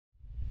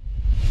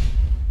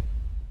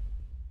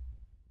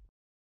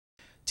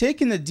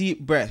Taking a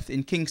deep breath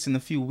in Kingston a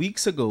few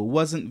weeks ago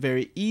wasn't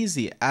very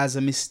easy as a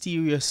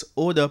mysterious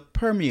odor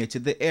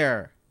permeated the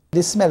air.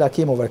 The smell that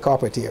came over the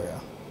corporate area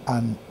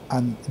and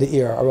the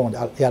air around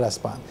the yellow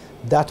span,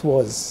 that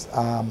was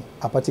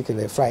a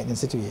particularly frightening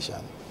situation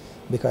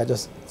because it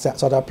just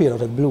sort of appeared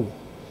out of the blue,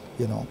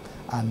 you know,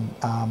 and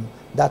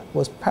that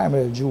was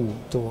primarily due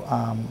to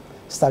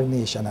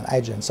stagnation and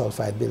hydrogen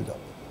sulfide buildup.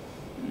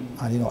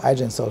 And you know,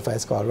 hydrogen sulfide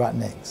is called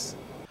rotten eggs.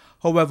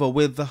 However,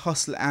 with the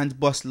hustle and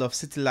bustle of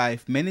city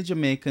life, many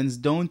Jamaicans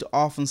don't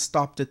often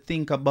stop to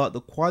think about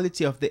the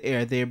quality of the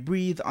air they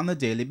breathe on a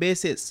daily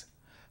basis.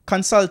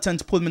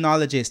 Consultant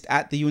pulmonologist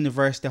at the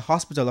University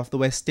Hospital of the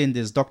West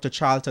Indies, Dr.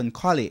 Kaneal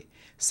Gayle,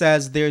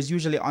 says there's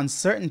usually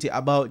uncertainty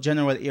about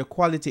general air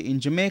quality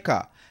in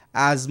Jamaica,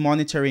 as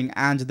monitoring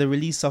and the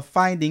release of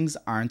findings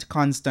aren't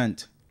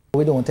constant.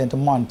 We don't tend to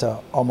monitor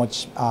how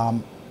much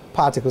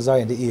particles are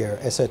in the air,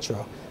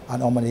 etc.,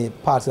 and how many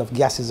parts of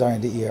gases are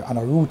in the air on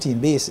a routine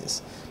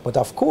basis. But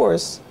of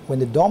course, when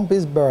the dump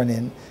is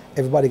burning,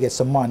 everybody gets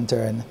some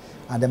monitoring,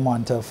 and they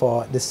monitor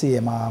for the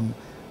same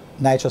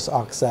nitrous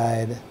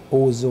oxide,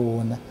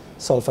 ozone,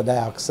 sulfur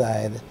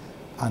dioxide,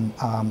 and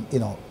you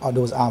know, all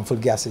those harmful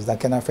gases that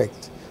can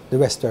affect the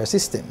respiratory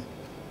system,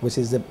 which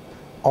is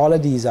all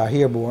of these are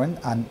airborne,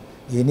 and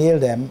you inhale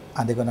them,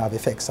 and they're going to have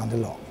effects on the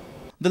lung.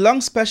 The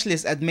lung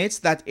specialist admits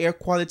that air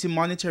quality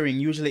monitoring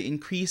usually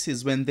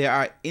increases when there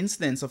are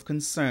incidents of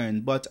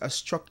concern, but a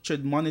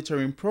structured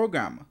monitoring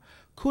program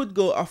could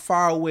go a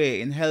far way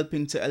in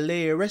helping to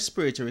allay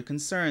respiratory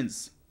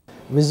concerns.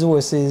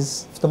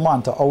 Resources to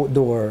monitor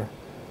outdoor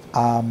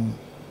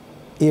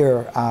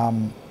air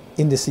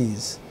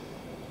indices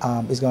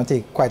is going to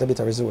take quite a bit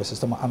of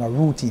resources on a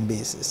routine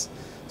basis.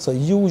 So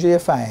usually you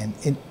find,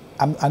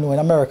 I know in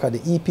America the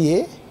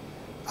EPA,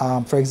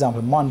 for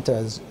example,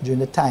 monitors during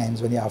the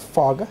times when you have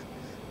fog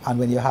and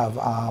when you have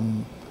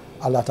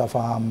a lot of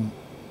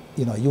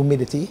you know,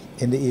 humidity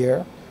in the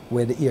air,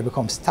 where the air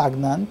becomes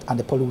stagnant and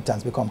the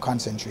pollutants become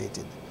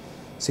concentrated.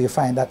 So you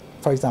find that,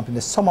 for example, in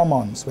the summer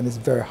months when it's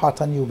very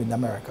hot and humid in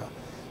America,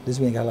 this is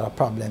when you get a lot of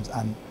problems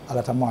and a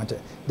lot of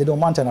monitor. They don't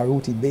monitor on a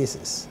routine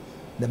basis.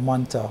 They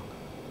monitor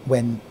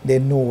when they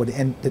know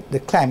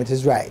the climate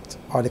is right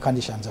or the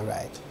conditions are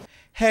right.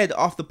 Head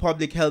of the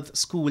Public Health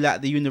School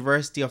at the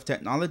University of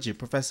Technology,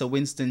 Professor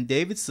Winston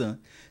Davidson,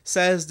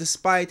 says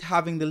despite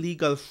having the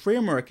legal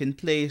framework in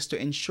place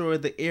to ensure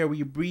the air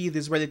we breathe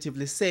is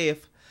relatively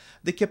safe,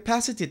 the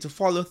capacity to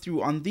follow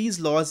through on these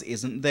laws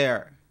isn't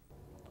there.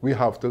 We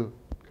have to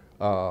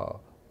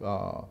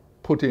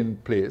put in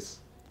place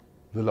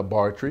the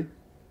laboratory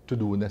to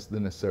do the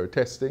necessary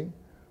testing.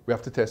 We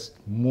have to test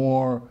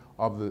more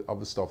of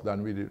the stuff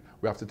than we did.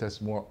 We have to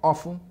test more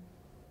often.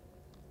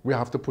 We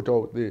have to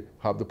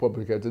have the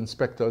public health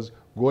inspectors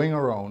going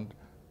around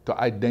to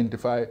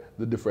identify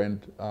the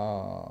different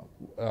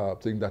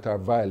things that are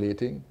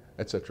violating,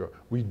 etc.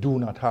 We do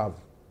not have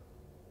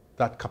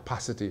that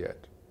capacity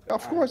yet.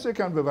 Of course there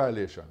can be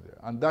violation there,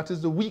 and that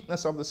is the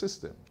weakness of the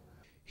system.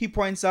 He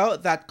points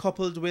out that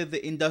coupled with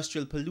the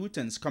industrial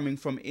pollutants coming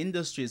from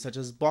industries such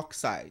as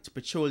bauxite,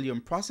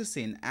 petroleum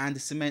processing,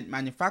 and cement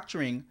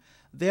manufacturing,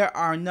 there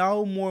are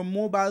now more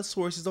mobile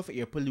sources of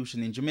air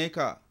pollution in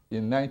Jamaica.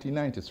 In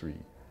 1993,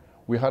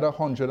 we had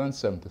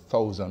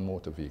 170,000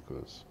 motor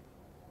vehicles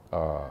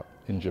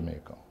in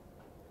Jamaica.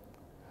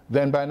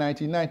 Then by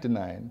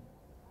 1999,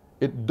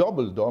 it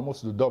doubled,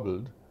 almost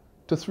doubled,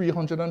 to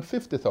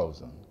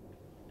 350,000.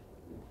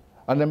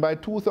 And then by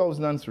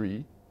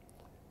 2003,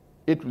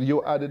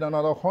 you added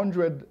another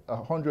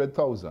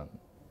 100,000.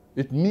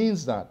 It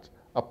means that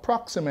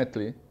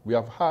approximately, we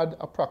have had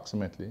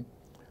approximately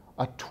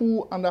a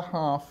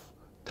 2.5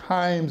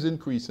 times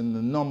increase in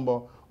the number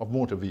of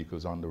motor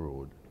vehicles on the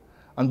road.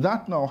 And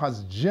that now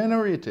has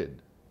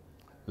generated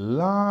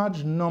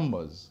large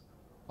numbers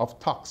of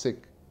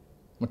toxic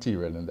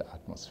material in the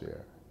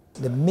atmosphere.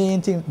 The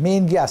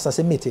main gas that's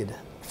emitted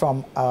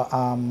from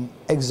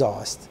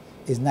exhaust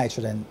is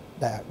nitrogen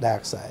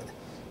dioxide.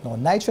 Now,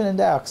 nitrogen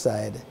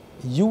dioxide,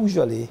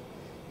 usually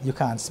you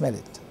can't smell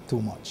it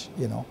too much,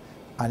 you know,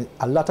 and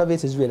a lot of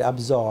it is really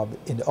absorbed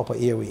in the upper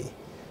airway.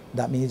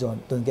 That means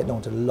it doesn't get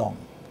down to the lung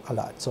a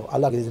lot. So a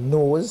lot of it is the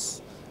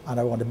nose and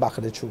around the back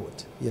of the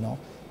throat, you know.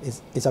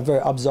 It's a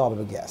very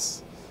absorbable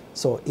gas.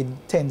 So it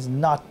tends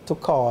not to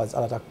cause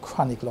a lot of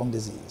chronic lung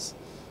disease.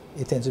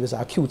 It tends to be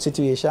an acute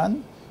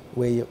situation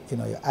where you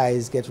know, your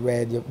eyes get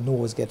red, your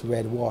nose get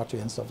red, watery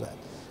and stuff like that.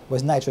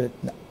 Whereas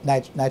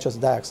nitrous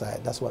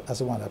dioxide, that's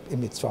the one that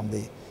emits from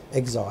the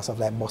exhaust of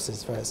like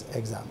buses, for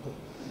example.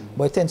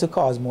 But it tends to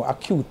cause more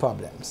acute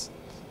problems,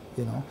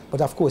 you know. But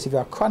of course, if you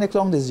have chronic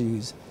lung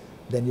disease,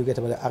 then you get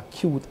about an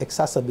acute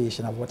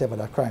exacerbation of whatever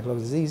that chronic lung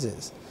disease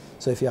is.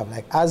 So if you have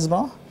like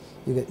asthma,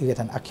 you get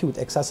an acute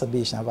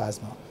exacerbation of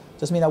asthma.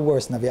 Just mean a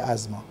worsening of your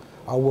asthma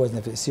or worsening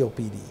of your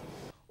COPD.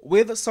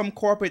 With some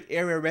corporate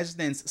area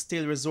residents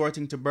still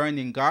resorting to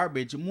burning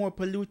garbage, more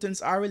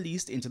pollutants are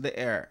released into the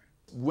air.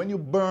 When you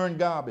burn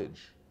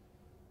garbage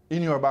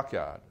in your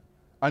backyard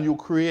and you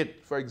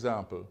create, for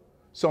example,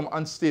 some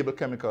unstable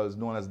chemicals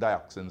known as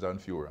dioxins and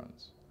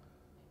furans,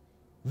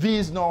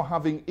 these now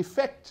having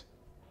effect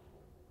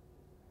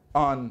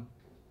on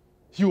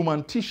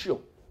human tissue,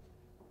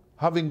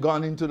 having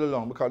gone into the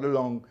lung, because the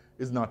lung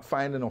is not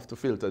fine enough to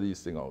filter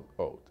these things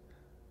out.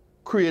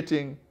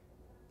 Creating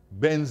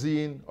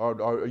benzene,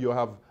 or you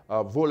have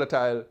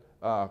volatile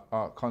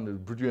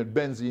constituent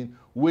benzene,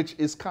 which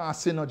is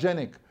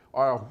carcinogenic,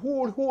 or a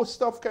whole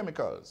host of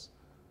chemicals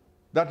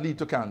that lead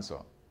to cancer.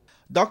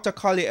 Dr.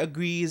 Colley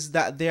agrees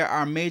that there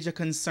are major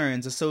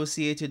concerns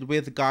associated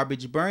with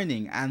garbage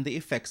burning and the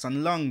effects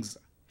on lungs.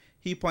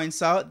 He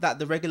points out that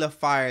the regular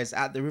fires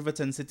at the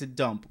Riverton City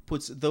dump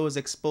puts those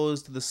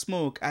exposed to the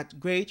smoke at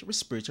great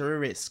respiratory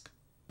risk.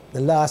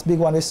 The last big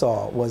one we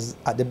saw was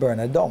at the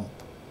burner dump,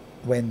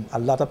 when a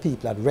lot of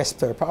people had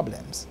respiratory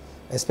problems,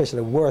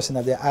 especially worsening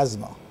of their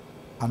asthma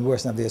and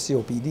worsening of their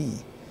COPD.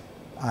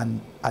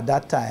 And at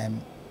that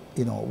time,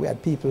 you know, we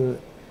had people,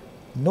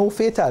 no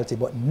fatality,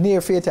 but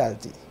near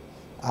fatality,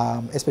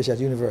 especially at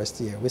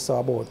university here. We saw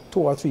about 2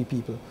 or 3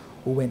 people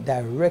who went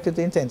directly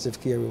to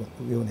intensive care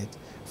unit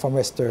from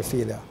respiratory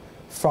failure,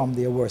 from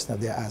the worsening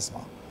of their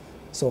asthma.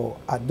 So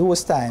at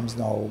those times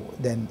now,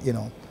 then, you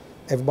know,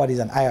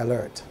 everybody's on high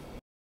alert.